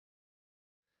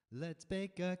Let's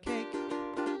bake a cake.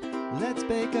 Let's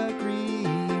bake a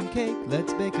green cake.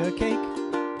 Let's bake a cake.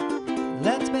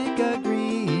 Let's bake a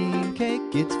green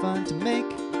cake. It's fun to make.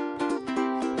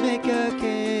 Make a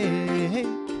cake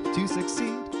to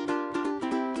succeed.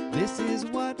 This is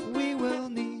what we will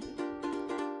need.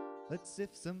 Let's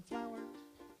sift some flour.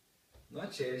 No,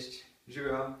 cześć,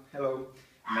 živijo, hello.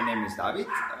 My name is David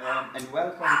and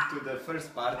welcome to the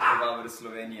first part of our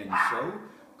Slovenian show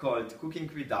called Cooking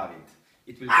with David.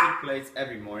 It will take place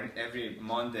every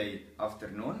Monday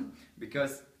afternoon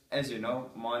because, as you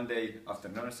know, Monday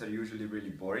afternoons are usually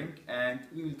really boring and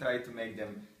we will try to make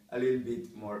them a little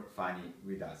bit more funny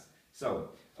with us. So,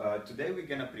 today we're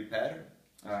gonna prepare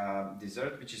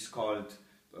dessert which is called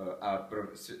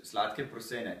sladke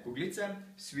prosene kuglice,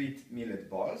 sweet millet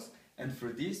balls, and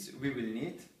for this we will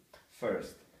need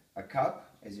first a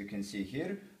cup, as you can see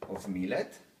here, of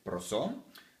millet, proso.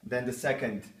 Then the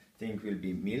second thing will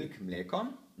be milk,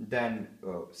 mleko. Then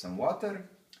some water,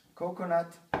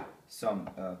 coconut, some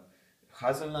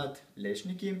hazelnut,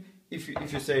 lešniki. If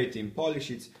you say it in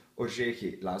Polish, it's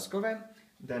orzechy laskove.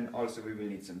 Then also we will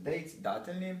need some dates,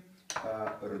 datelni,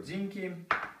 rodzinki,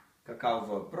 cacao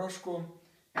v prošku,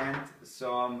 and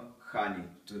some honey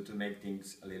to make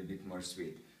things a little bit more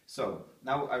sweet. So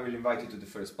now I will invite you to the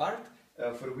first part,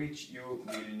 for which you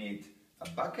will need a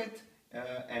bucket,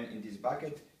 and in this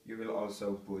bucket you will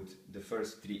also put the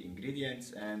first three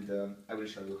ingredients, and I will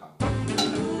show you how.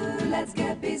 Let's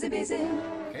get busy, busy.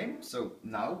 Okay, so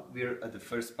now we're at the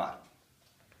first part,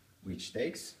 which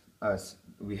takes us,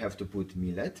 we have to put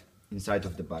millet inside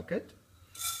of the bucket.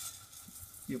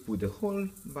 You put the whole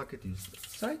bucket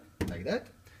inside, like that.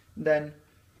 Then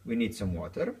we need some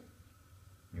water.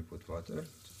 You put water,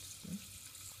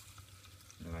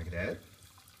 like that.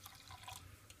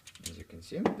 As you can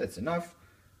see, that's enough.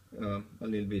 A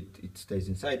little bit it stays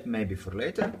inside, maybe for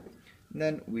later.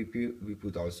 Then we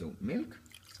put also milk,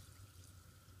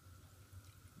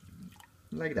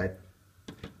 like that.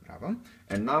 Bravo.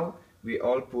 And now we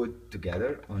all put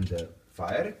together on the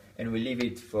fire and we leave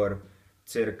it for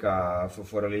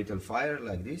for a little fire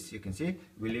like this. You can see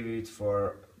we leave it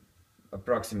for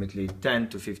approximately 10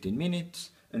 to 15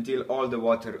 minutes until all the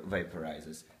water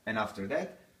vaporizes, and after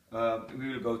that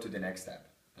we will go to the next step.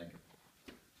 Thank you.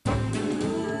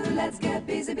 Let's get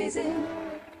busy, busy.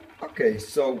 Okay,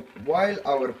 so while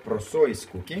our proso is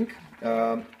cooking,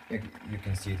 you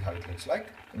can see how it looks like.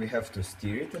 We have to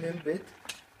stir it a little bit,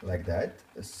 like that,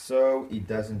 so it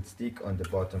doesn't stick on the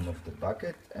bottom of the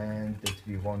bucket and that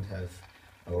we won't have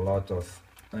a lot of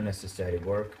unnecessary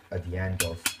work at the end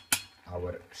of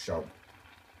our show.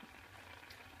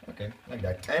 Okay, like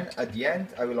that. And at the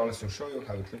end I will also show you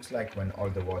how it looks like when all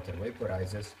the water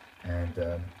vaporizes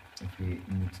and if we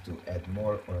need to add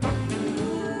more or not.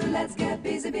 Let's get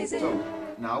busy, busy. So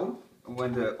now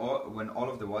when all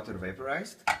of the water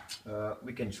vaporized,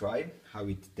 we can try how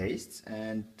it tastes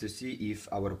and to see if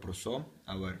our proso,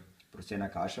 our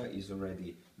prosena kasha, is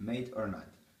already made or not.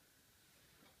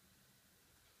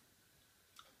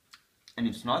 And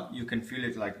if not, you can feel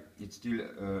it like it's still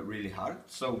really hard.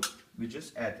 So we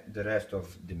just add the rest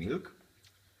of the milk,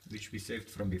 which we saved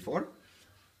from before,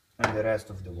 and the rest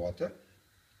of the water,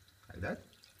 like that.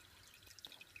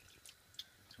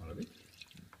 All of it.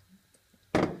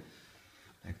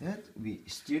 Like that. We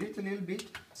stir it a little bit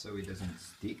so it doesn't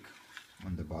stick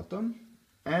on the bottom,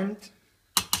 and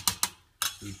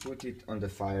we put it on the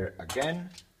fire again,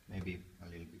 maybe a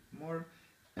little bit more,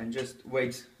 and just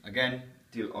wait again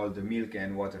till all the milk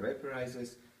and water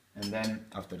vaporizes, and then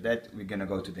after that we're gonna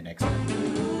go to the next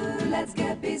step. Let's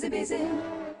get busy, busy.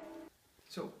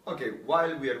 So, okay,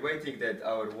 while we are waiting that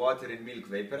our water and milk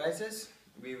vaporizes,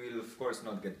 we will of course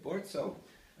not get bored, so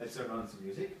let's turn on some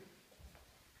music.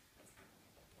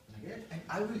 And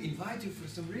I will invite you for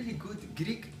some really good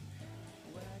Greek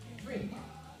drink,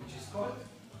 which is called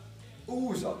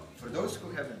ouzo. For those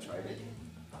who haven't tried it,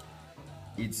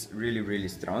 it's really, really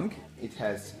strong. It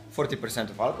has 40%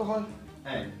 of alcohol,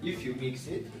 and if you mix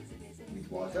it with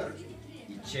water,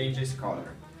 it changes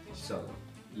color. So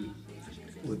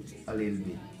put a little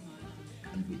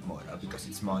bit more because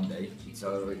it's Monday,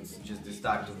 so it's just the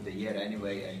start of the year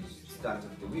anyway and start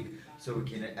of the week, so we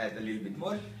can add a little bit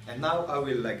more. And now I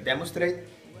will demonstrate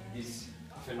this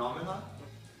phenomenon,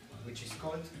 which is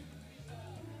called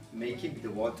making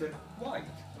the water white.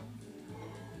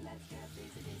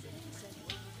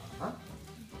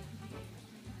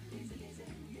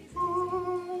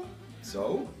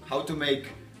 So, how to make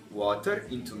water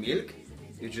into milk?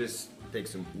 You just take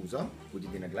some ouzo, put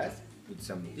it in a glass, put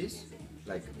some of this,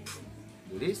 like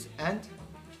do this, and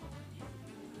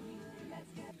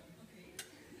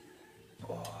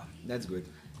oh, that's good.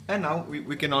 And now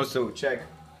we can also check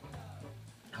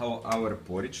how our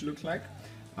porridge looks like,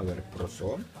 our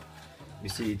proso. You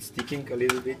see it's sticking a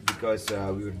little bit because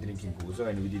we were drinking ouzo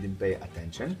and we didn't pay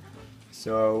attention.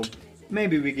 So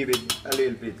maybe we give it a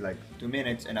little bit, like 2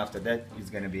 minutes, and after that it's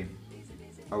gonna be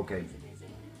okay.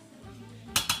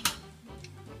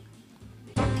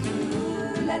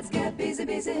 Let's get busy,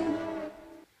 busy.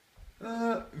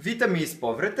 Vitami s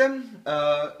povratem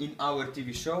in our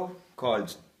TV show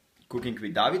called Cooking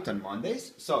with David on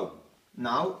Mondays. So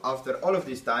now, after all of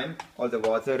this time, all the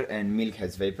water and milk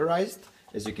has vaporized.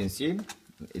 As you can see,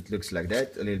 it looks like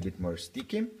that, a little bit more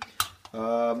sticky.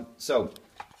 So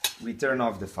we turn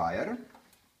off the fire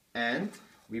and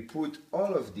we put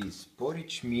all of this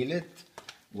porridge, millet,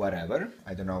 whatever,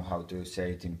 I don't know how to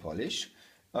say it in Polish.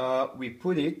 We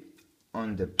put it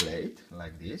on the plate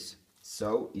like this,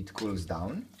 so it cools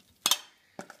down.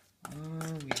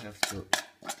 We have to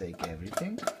take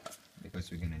everything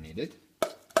because we're gonna need it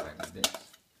like this.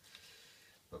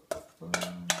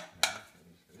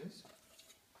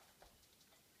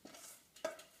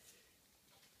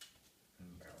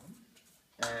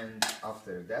 And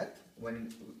after that,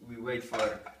 when we wait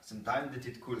for some time that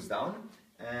it cools down,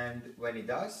 and when it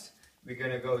does, we're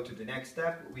gonna go to the next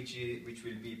step, which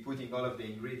will be putting all of the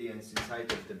ingredients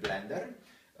inside of the blender.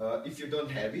 If you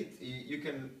don't have it, you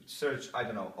can search, I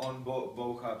don't know, on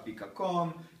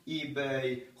boha.com,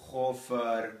 eBay,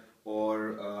 Hofer,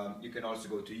 or you can also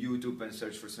go to YouTube and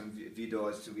search for some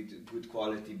videos with good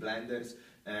quality blenders.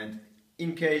 And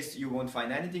in case you won't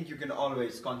find anything, you can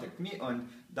always contact me on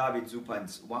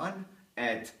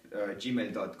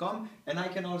davidzupans1@gmail.com, and I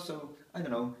can also, I don't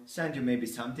know, send you maybe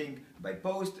something by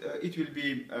post. It will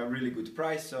be a really good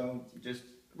price, so just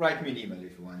write me an email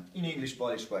if you want, in English,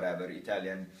 Polish, whatever,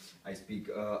 Italian. I speak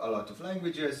a lot of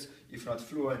languages, if not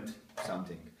fluent,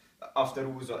 something. After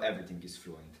ouzo, everything is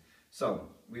fluent. So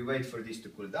we wait for this to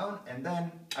cool down, and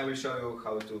then I will show you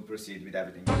how to proceed with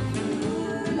everything.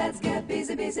 Let's get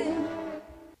busy, busy.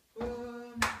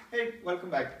 Hey, welcome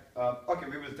back. Okay,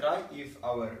 we will try if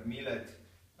our millet,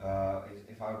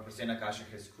 if our prosena kasha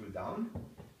has cooled down.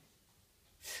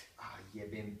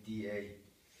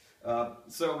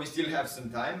 So we still have some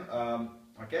time,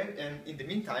 okay? And in the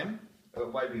meantime,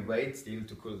 while we wait still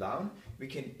to cool down, we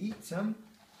can eat some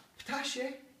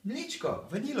ptasie mleczko,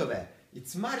 vanilove.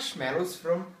 It's marshmallows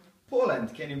from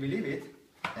Poland, can you believe it?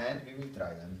 And we will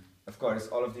try them. Of course,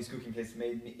 all of this cooking has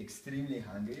made me extremely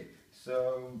hungry,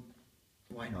 so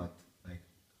why not? Like,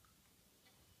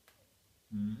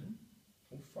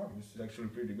 oh fuck, this is actually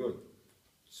pretty good.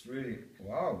 It's really,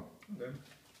 wow. Okay.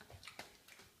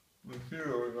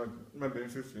 Like maybe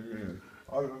 15 minutes.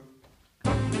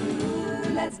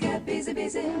 Let's get busy,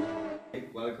 busy. Hey,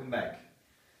 welcome back.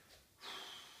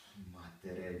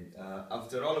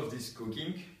 After all of this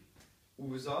cooking,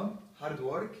 ouzo, hard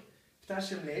work,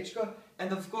 ptasie mleczko,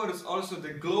 and of course also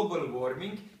the global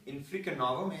warming in freaking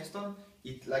Novo Mesto,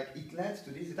 it led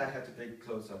to this that I had to take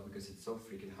clothes off because it's so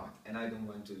freaking hot and I don't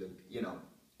want to look, you know.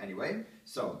 Anyway,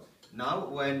 so now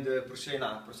when the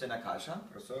prosena kasha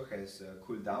proso has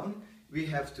cooled down, we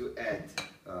have to add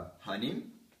honey,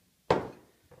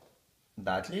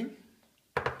 datli,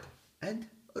 and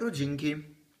rodzinki.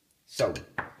 So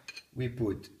we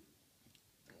put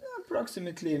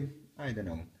approximately, I don't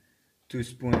know, 2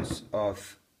 spoons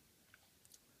of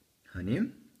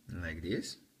honey, like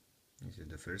this. This is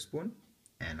the first spoon.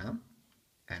 Ena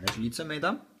žlica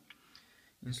meda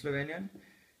in Slovenian.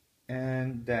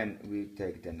 And then we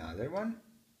take another one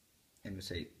and we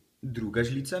say druga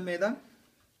žlica meda.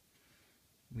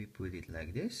 We put it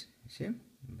like this, you see?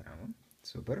 Bravo,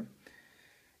 super.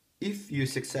 If you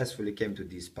successfully came to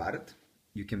this part,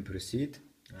 you can proceed,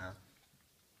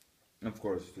 of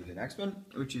course, to the next one,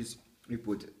 which is we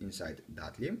put inside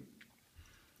datli,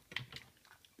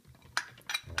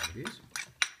 like this,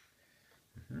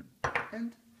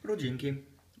 and rodzinki,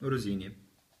 rozini,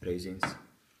 raisins.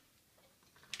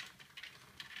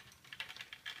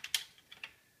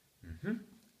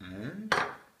 And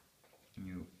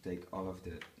you take all of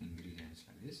the ingredients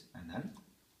like this, and then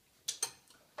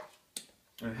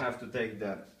you have to take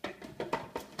the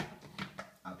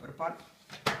upper part,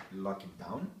 lock it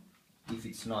down. If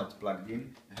it's not plugged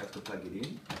in, you have to plug it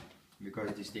in,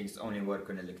 because these things only work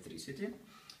on electricity.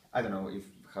 I don't know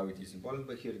how it is in Poland,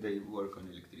 but here they work on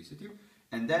electricity.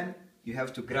 And then you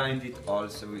have to grind it all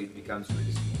so it becomes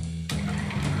really smooth.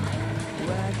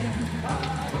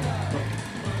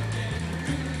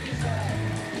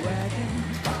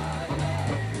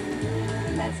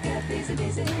 Let's get busy,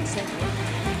 busy. Busy,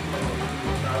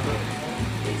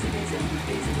 busy,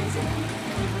 busy, busy.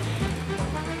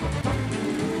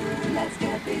 Let's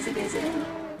get busy, busy.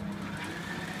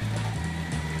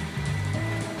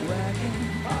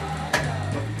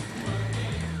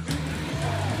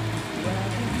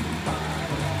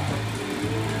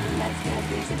 Let's get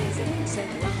busy, busy, say.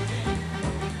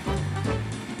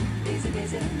 Busy,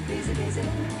 busy, busy, busy.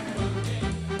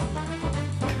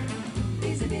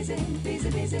 Busy, busy, busy,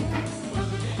 busy.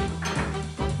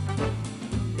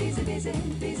 Busy, busy,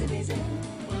 busy, busy.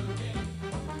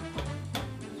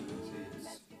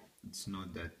 It's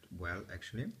not that well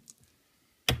actually.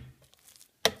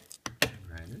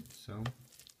 Right, so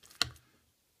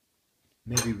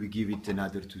maybe we give it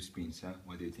another 2 spins, huh?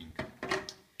 What do you think?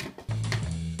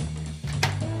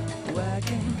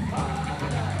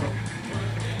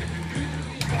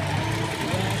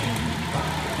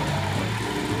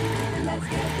 Let's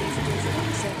get busy, busy,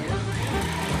 say.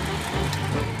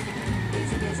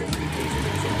 Busy, busy, busy,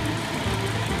 busy.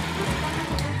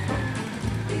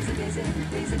 Busy, busy,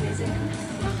 busy, busy.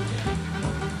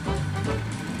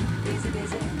 Busy,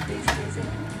 busy, busy, busy.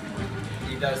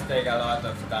 It does take a lot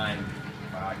of time,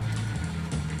 but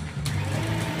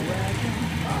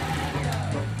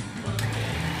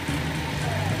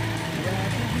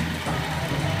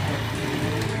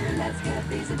Let's get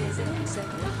busy, busy, say.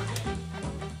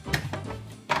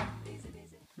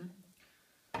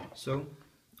 so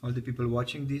all the people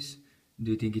watching this,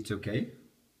 do you think it's okay?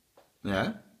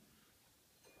 Yeah?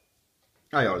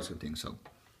 I also think so.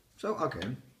 So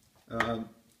okay.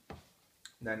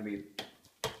 Then we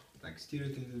like steer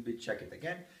it a little bit, check it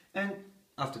again, and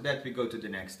after that we go to the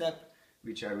next step,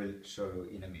 which I will show you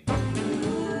in a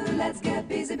minute. Let's get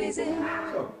busy, busy.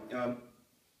 So,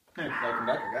 hey, welcome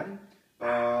back again.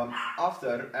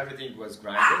 After everything was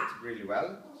grinded really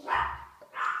well,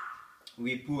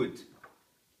 we put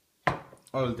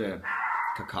all the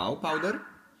cacao powder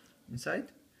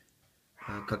inside,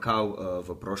 cacao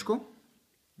v prošku.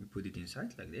 We put it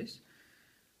inside like this.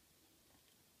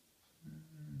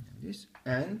 Like this.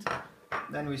 And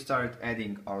then we start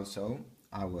adding also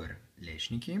our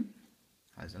lešniki,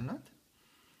 hazelnut,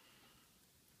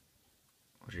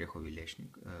 orzehovi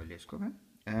leskove,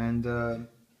 and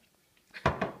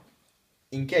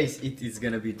in case it is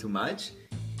gonna be too much,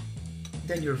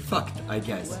 then you're fucked, I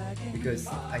guess, because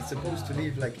I'm supposed to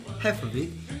leave like half of it,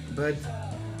 but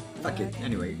fuck it,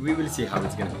 anyway, we will see how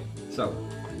it's gonna be. So,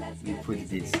 we put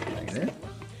this like that.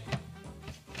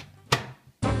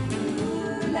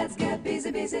 Let's get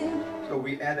busy, busy. So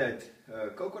we added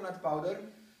coconut powder,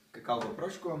 cacao v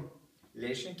prošku,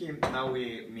 lešniki. Now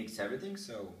we mix everything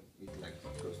so it like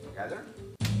goes together.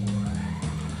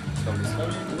 Slowly,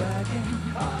 slowly.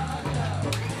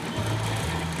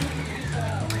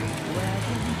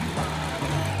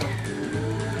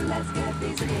 Let's get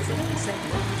busy, busy, say.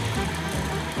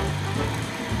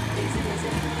 Busy, busy,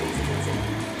 busy, busy.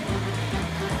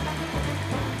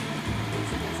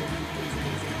 Busy, busy, busy,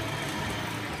 busy.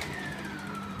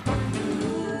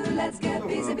 Let's get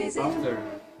busy, busy. After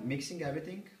mixing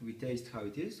everything, we taste how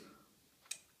it is.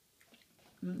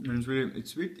 And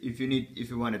it's sweet. If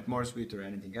you want it more sweet or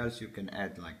anything else, you can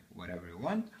add like whatever you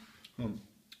want.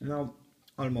 Now,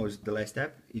 almost the last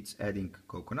step, it's adding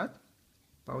coconut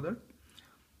powder.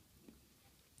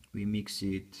 We mix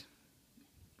it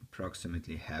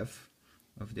approximately half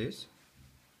of this,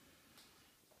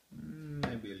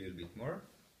 maybe a little bit more,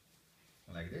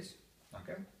 like this,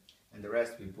 okay? And the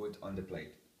rest we put on the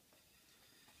plate,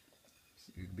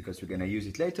 because we're gonna use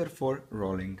it later for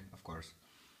rolling, of course.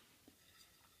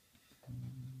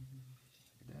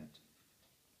 Like that.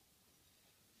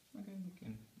 Okay, we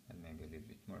can add maybe a little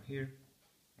bit more here,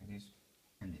 like this,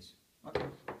 and this, okay.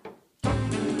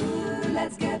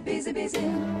 Let's get busy,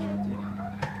 busy.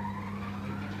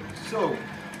 So,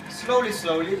 slowly,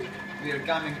 slowly, we are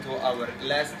coming to our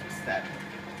last step.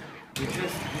 We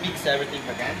just mix everything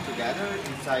again together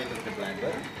inside of the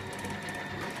blender.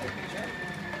 Let me check.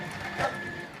 Yep,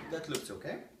 that looks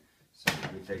okay. So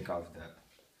we take off the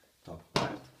top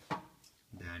part.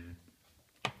 Then,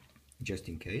 just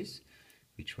in case,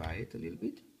 we try it a little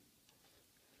bit.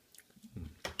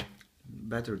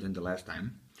 Better than the last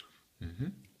time.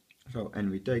 So, and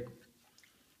we take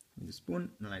the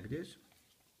spoon like this,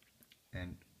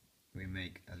 and we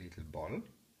make a little ball. You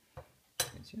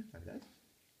can see, like that.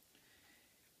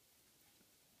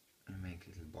 And make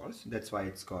little balls. That's why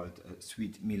it's called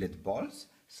sweet millet balls,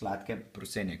 sladke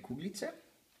prosene kuglice.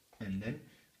 And then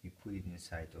we put it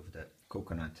inside of the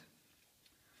coconut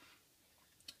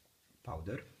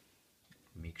powder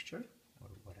mixture, or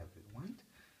whatever you want.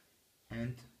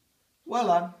 And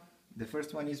voila! The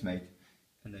first one is made.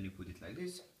 And then you put it like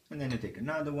this, and then you take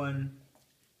another one,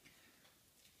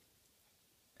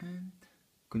 and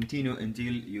continue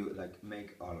until you like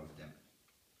make all of them.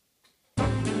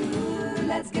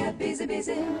 Let's get busy,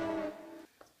 busy.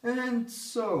 And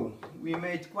so we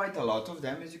made quite a lot of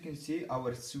them, as you can see,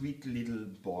 our sweet little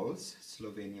balls,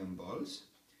 Slovenian balls.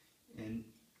 And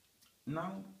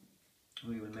now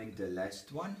we will make the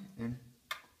last one. And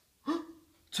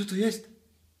co to jest?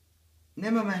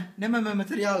 Nemame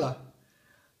materijala.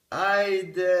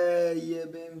 Ajde,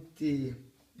 jebem ti.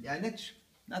 Ja,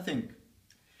 nothing.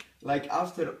 Like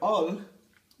after all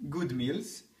good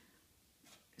meals,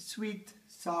 sweet,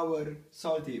 sour,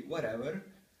 salty, whatever,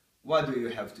 what do you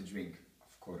have to drink?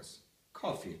 Of course,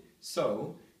 coffee.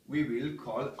 So we will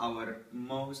call our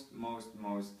most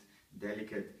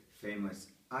delicate, famous,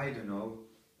 I don't know,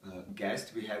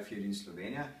 guest we have here in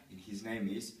Slovenia, and his name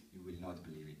is, you will not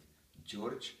believe it,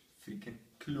 George freaking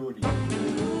Clooney.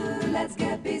 Let's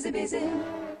get busy, busy.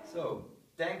 So,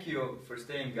 thank you for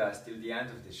staying us till the end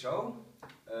of the show.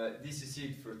 This is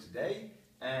it for today,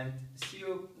 and see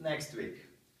you next week.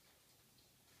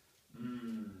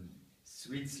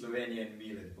 Sweet Slovenian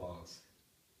millet balls.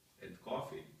 And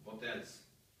coffee. What else?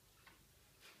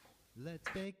 Let's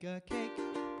bake a cake.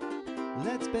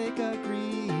 Let's bake a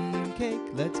green cake.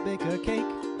 Let's bake a cake.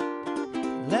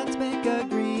 Let's make a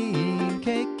green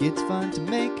cake. It's fun to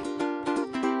make.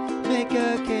 Make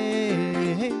a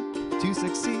cake to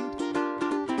succeed.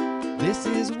 This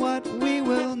is what we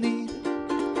will need.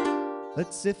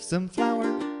 Let's sift some flour.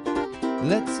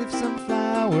 Let's sift some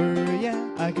flour. Yeah,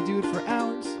 I could do it for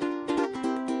hours.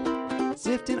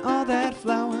 Sifting all that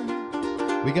flour.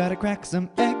 We gotta crack some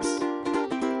eggs.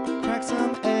 Crack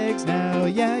some eggs now.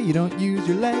 Yeah, you don't use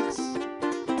your legs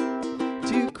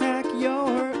to crack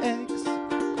your eggs.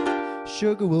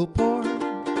 Sugar will pour.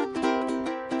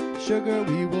 Sugar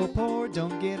we will pour.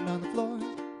 Don't get it on the floor.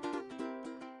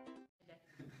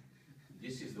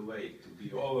 This is the way to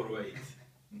be overweight.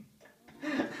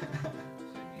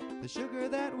 The sugar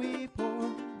that we pour.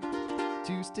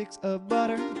 2 sticks of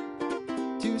butter.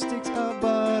 2 sticks of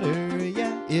butter.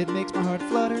 Yeah, it makes my heart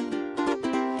flutter.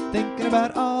 Thinking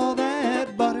about all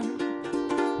that butter.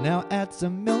 Now add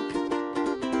some milk.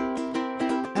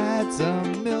 Add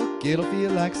some milk. It'll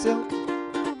feel like silk.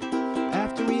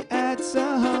 After we add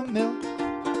some milk.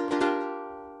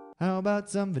 How about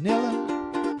some vanilla?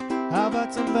 How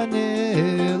about some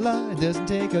vanilla? It doesn't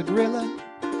take a gorilla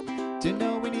to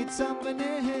know we need some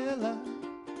vanilla.